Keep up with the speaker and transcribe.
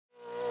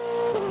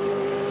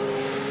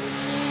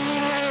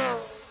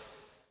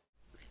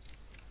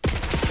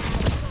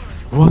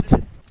What?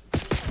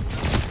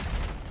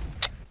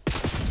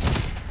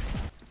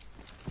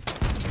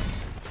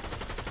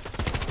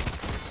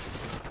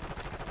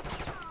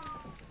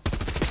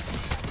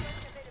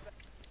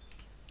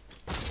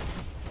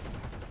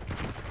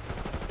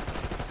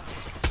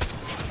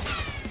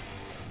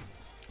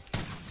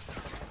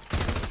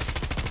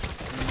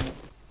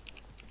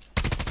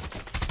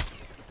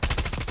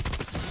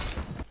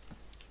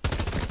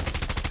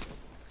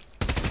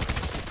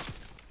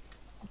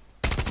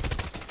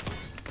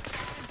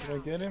 Did I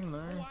get him?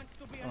 No.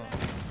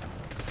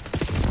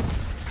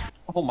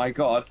 Oh my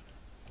god.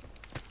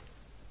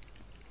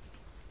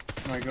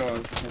 Oh my god,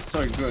 it's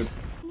so good.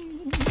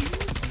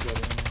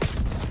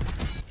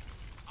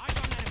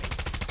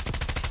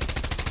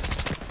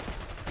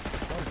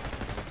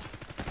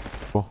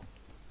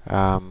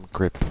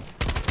 Grip.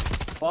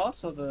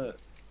 Class or the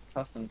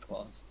custom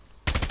class?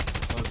 I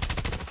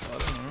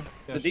don't know.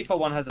 The default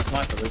one has a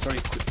sniper, but it's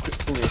already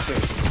fully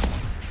equipped.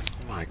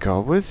 Oh my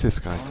god, what is this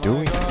guy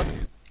doing? God.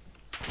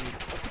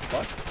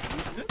 What?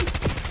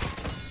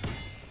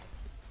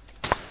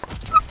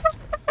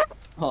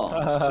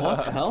 Oh,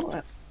 what the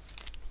hell?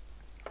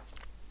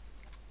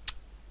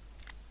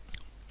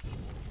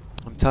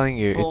 I'm telling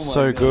you, Oh it's my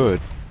so God.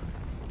 good.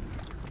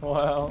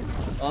 Wow.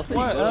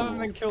 What? How did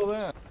they kill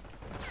that?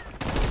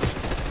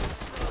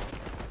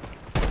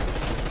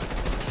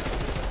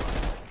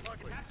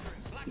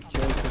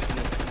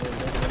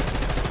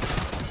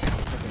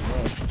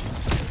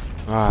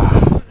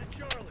 Ah,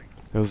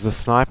 there was a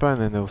sniper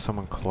and then there was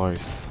someone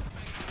close.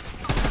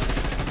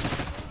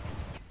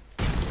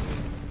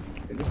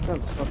 This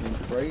guy's fucking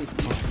crazy.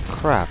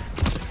 Crap.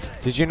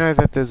 Did you know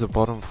that there's a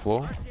bottom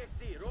floor?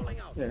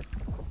 Yeah.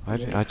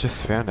 I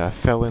just found it. I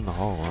fell in the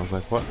hole. I was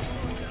like, what?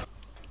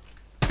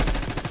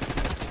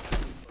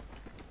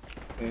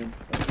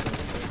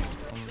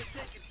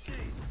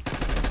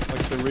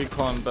 Like the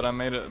recon, but I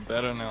made it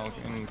better now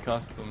in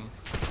custom.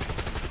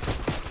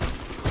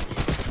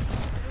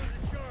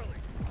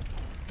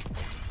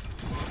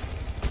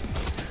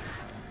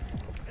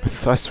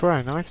 I swear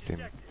I knifed him.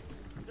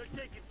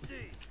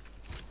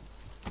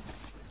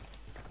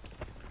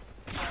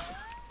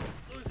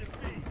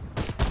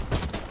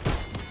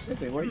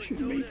 Okay, what are you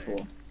shooting me for?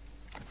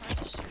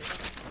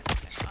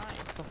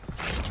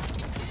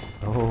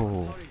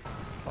 Oh.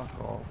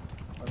 Fuck off.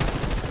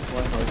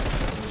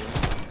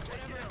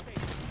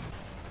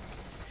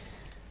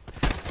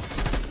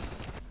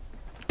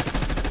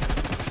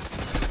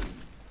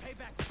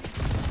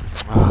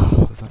 Ah,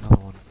 there's another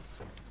one.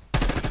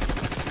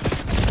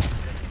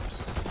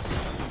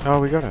 Oh,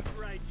 we got it.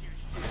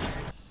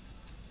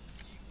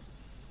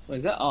 Wait,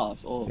 is that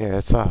us or? Yeah,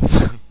 it's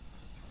us.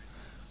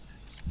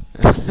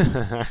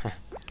 Alright,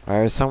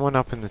 there's someone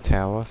up in the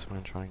tower, so I'm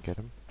gonna try and get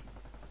him.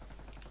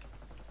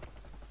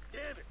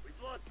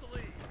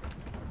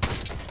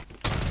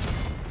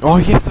 Oh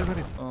yes, I got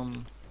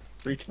him.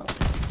 Recon.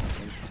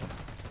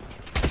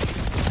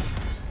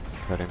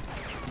 Got him.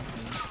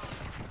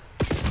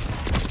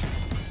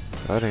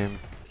 Got him.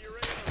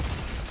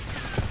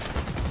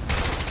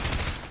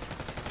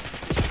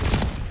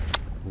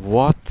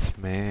 What,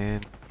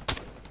 man?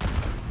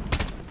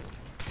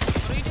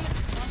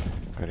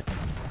 Got him.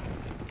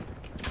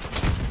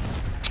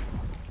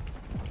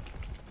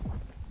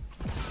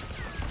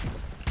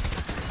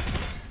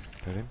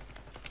 Got him.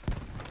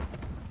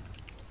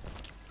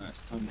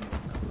 Nice.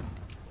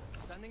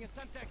 Sending a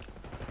Semtex.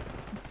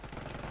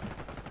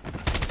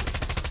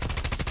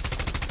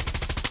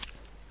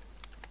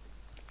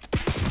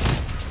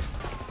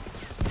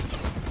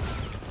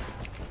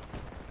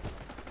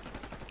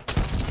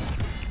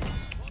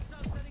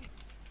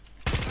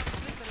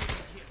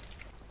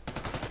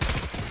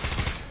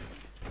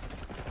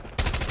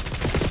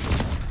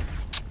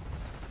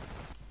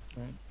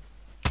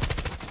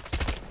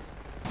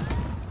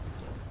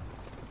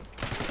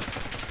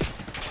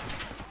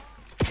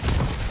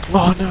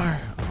 Oh no! Oh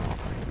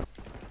my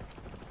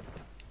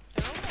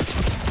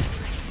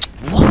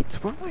god. What?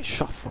 Where am I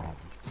shot from?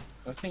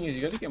 The thing is,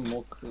 you gotta get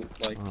more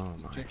like. Oh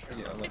my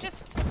yeah, like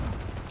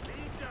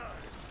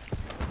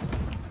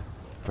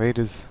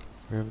Raiders.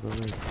 We have the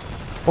raid.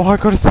 Oh, I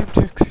got a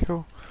Semtex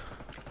kill.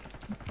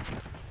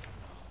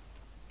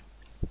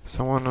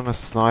 Someone on a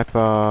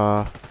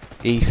sniper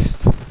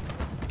east.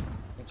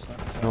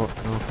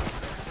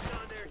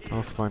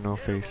 North by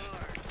northeast.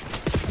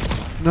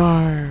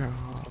 No.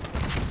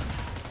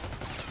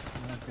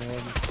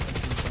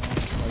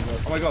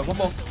 Oh my god, one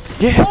more!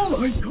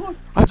 Yes! Oh my god!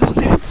 I got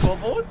it! One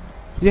more?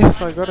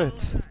 Yes, I got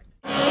it.